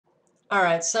All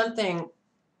right, something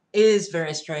is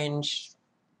very strange.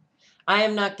 I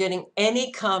am not getting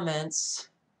any comments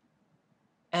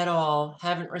at all.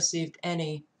 Haven't received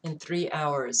any in 3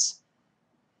 hours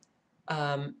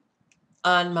on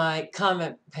my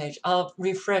comment page. I'll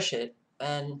refresh it,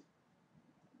 and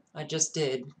I just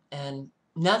did, and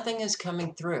nothing is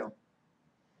coming through.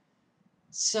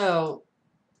 So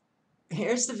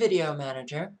here's the video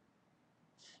manager.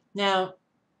 Now,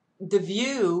 the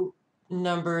view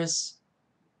numbers,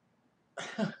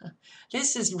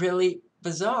 this is really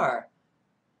bizarre.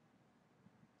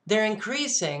 They're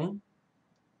increasing,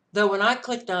 though when I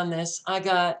clicked on this, I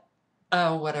got,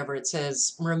 oh, whatever it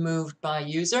says, removed by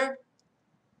user.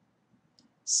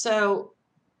 So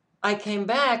I came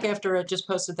back after I just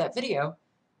posted that video,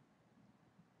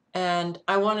 and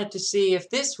I wanted to see if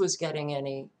this was getting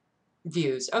any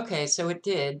views. Okay, so it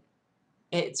did.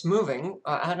 It's moving.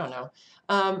 I don't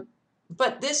know.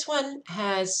 But this one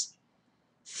has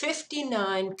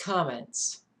 59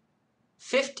 comments.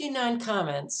 59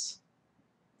 comments.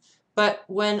 But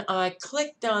when I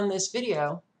clicked on this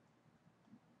video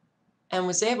and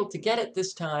was able to get it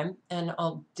this time, and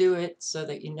I'll do it so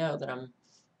that you know that I'm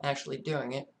actually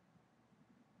doing it.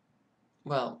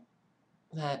 Well,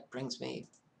 that brings me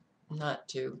not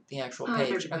to the actual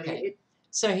page. Okay,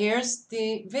 so here's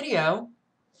the video,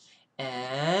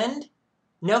 and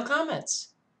no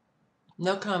comments.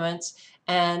 No comments.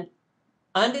 And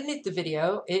underneath the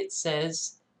video, it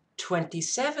says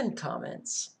 27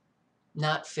 comments,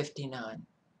 not 59.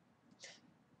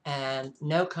 And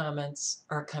no comments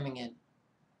are coming in.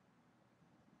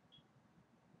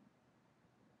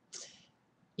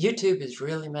 YouTube is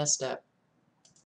really messed up.